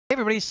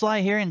everybody, Sly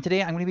here, and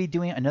today I'm going to be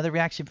doing another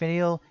reaction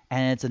video,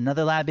 and it's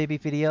another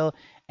Ladbaby video.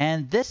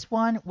 And this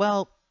one,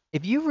 well,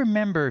 if you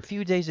remember a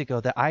few days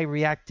ago that I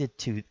reacted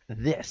to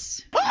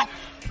this. What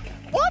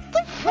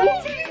the fuck?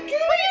 What are you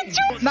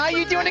doing? Now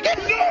you're doing it again?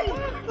 No!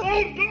 Oh,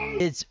 no!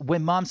 It's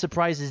when mom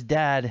surprises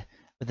dad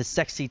with a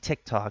sexy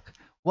TikTok.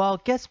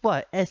 Well, guess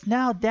what? It's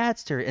now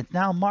dad's turn. It's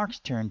now Mark's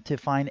turn to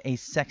find a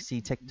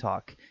sexy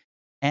TikTok.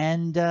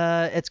 And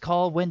it's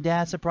called When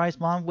Dad Surprised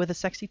Mom with a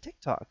Sexy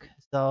TikTok.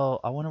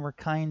 So I wonder what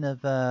kind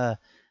of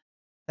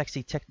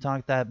sexy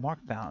TikTok that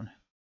Mark found.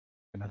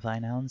 We're gonna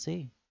find out and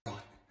see. Right,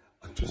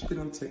 I've just been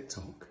on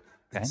TikTok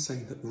and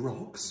saying that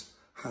Rox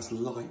has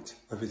liked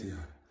a video.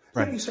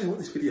 Right. Let me show you what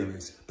this video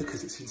is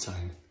because it's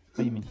insane. What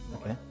do you mean?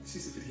 Okay. This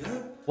is the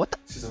video. What?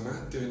 This is a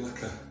man doing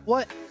like a.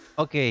 What?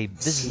 Okay,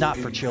 this is not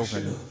for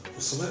children.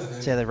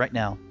 Say that right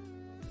now.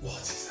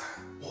 What is that?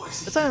 What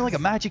is it? It sounded like a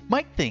Magic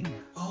Mike thing.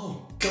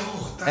 Oh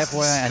God, that's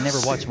FYI, I never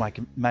disgusting. watched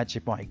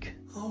Magic Mike.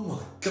 Oh my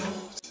God.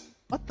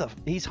 What the?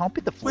 He's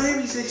humping the floor. Where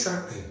is this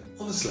happening?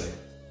 Honestly,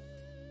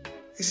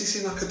 is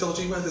this in like a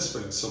dodgy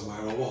Weatherspoon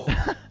somewhere or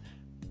what?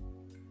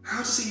 How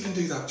does he even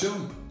do that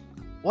jump?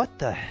 What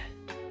the?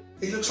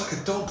 He looks like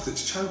a dog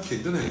that's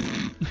choking, doesn't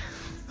he?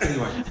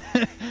 Anyway,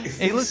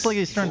 he looks like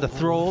he's trying to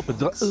throw up,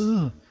 and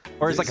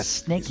or it's like a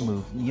snake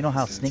move. You know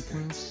how snake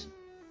moves?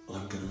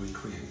 I'm going to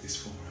recreate this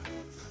for him.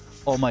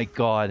 Oh my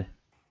God.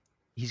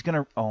 He's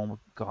gonna. Oh my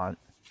God.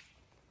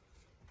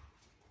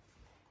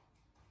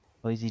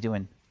 What is he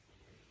doing?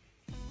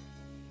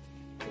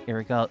 Here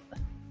we go.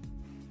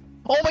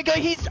 Oh my God,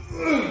 he's.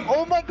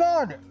 Oh my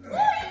God.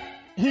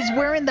 He's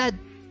wearing the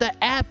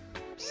app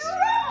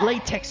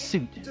latex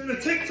suit. Doing a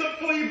TikTok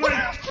for you, buddy.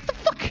 What the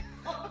fuck?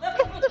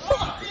 What the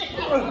fuck?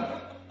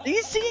 Do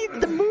you see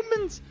the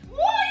movements?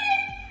 What?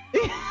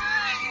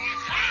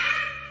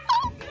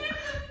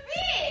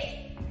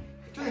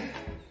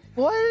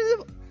 What?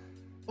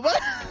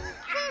 What?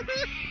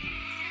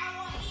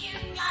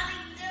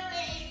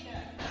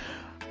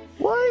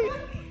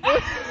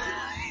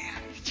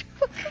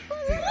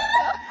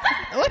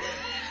 What?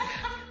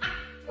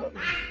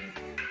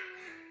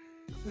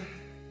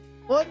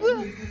 What the?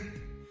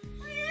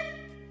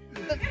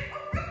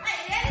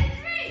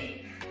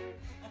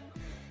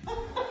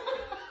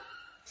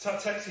 It's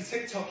that sexy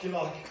TikTok you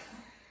like.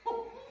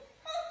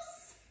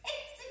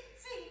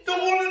 The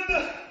one of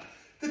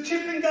the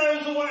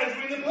Chippendales or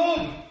whatever in the pub. I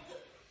didn't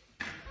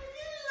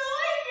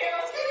like it. I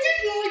was going to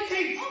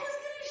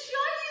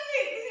show you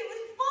it because it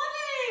was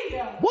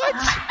funny. What?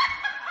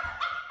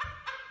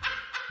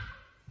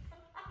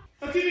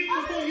 I did it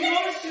before you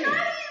liked it.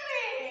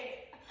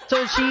 So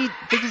she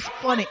thinks it's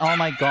funny. Oh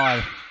my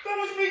God. That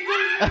was me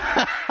doing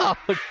it. Oh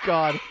my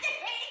God. Do it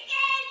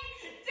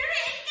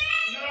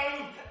again.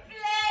 No.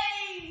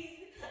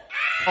 Please.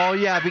 Oh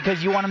yeah,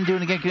 because you want him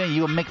doing it again.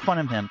 You will make fun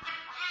of him.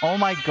 Oh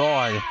my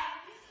God.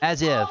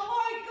 As if. Oh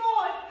my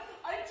God.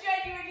 I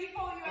genuinely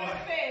thought you had a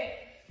fit.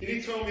 You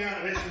need to throw me out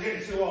of this and get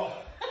into what?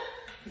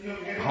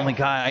 Oh my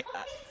God.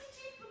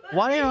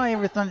 Why did I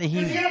ever think that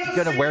he's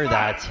gonna wear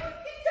that?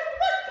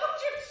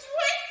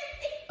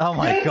 Oh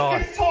my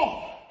God. It's tough.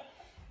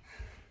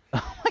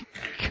 Oh my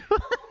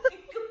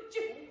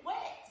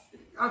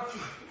God.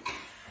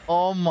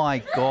 Oh my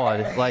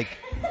God. Like,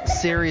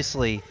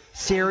 seriously.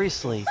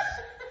 Seriously. I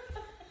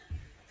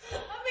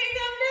mean,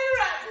 I've never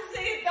had to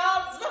see a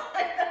dance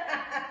like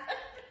that.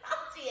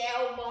 Bloody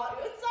hell, Mark.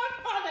 You're so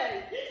funny.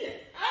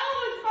 I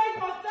always make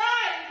my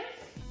day.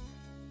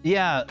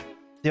 Yeah.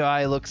 Do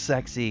I look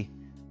sexy?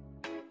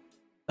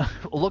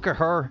 Look at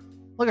her.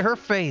 Look at her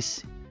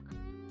face.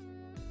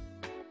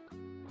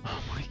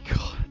 Oh my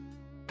God.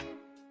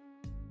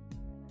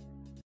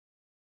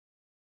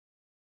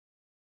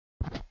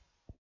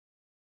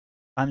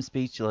 I'm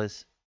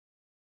speechless.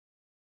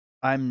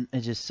 I'm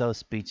just so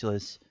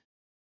speechless.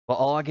 But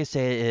all I can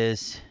say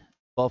is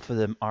both of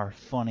them are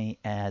funny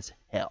as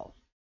hell.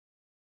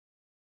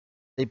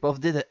 They both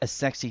did a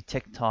sexy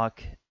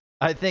TikTok.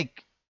 I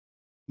think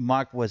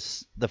Mark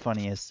was the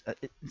funniest,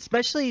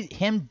 especially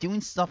him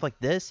doing stuff like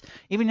this,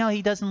 even though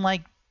he doesn't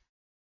like,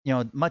 you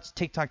know, much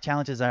TikTok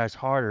challenges are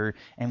harder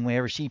and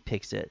whenever she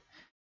picks it.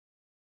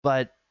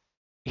 But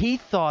he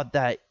thought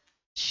that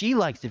she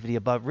likes the video,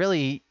 but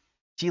really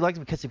she liked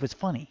it because it was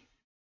funny.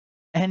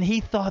 And he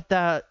thought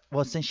that,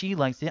 well, since she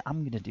likes it, I'm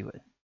going to do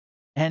it.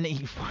 And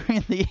he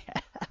wearing the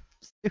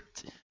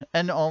suit.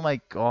 And oh my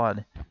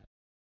God.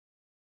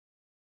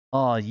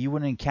 Oh, you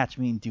wouldn't catch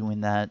me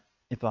doing that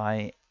if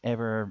I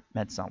ever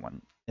met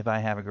someone. If I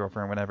have a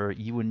girlfriend or whatever,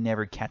 you would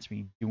never catch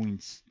me doing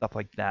stuff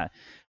like that.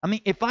 I mean,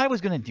 if I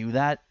was going to do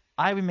that,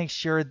 I would make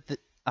sure that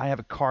I have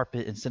a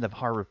carpet instead of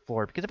hardwood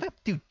floor. Because if I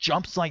do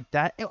jumps like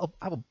that,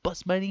 I will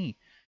bust my knee.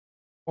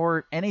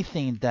 Or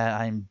anything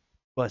that I'm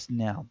busting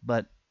now.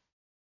 But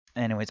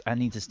anyways, I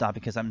need to stop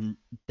because I'm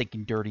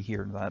thinking dirty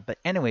here and that. But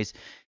anyways,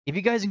 if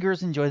you guys and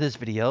girls enjoy this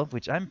video,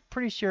 which I'm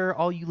pretty sure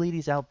all you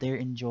ladies out there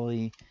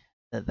enjoy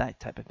that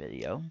type of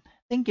video,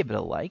 then give it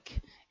a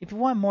like. If you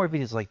want more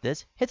videos like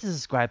this, hit the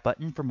subscribe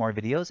button for more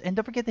videos, and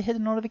don't forget to hit the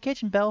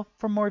notification bell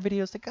for more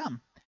videos to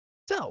come.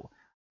 So,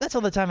 That's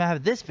all the time I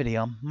have this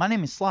video. My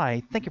name is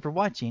Sly. Thank you for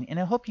watching, and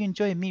I hope you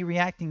enjoy me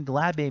reacting to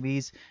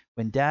Ladbabies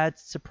when Dad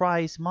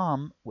surprised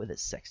Mom with a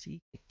sexy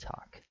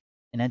TikTok.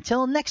 And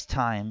until next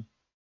time,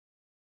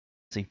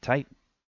 sleep tight.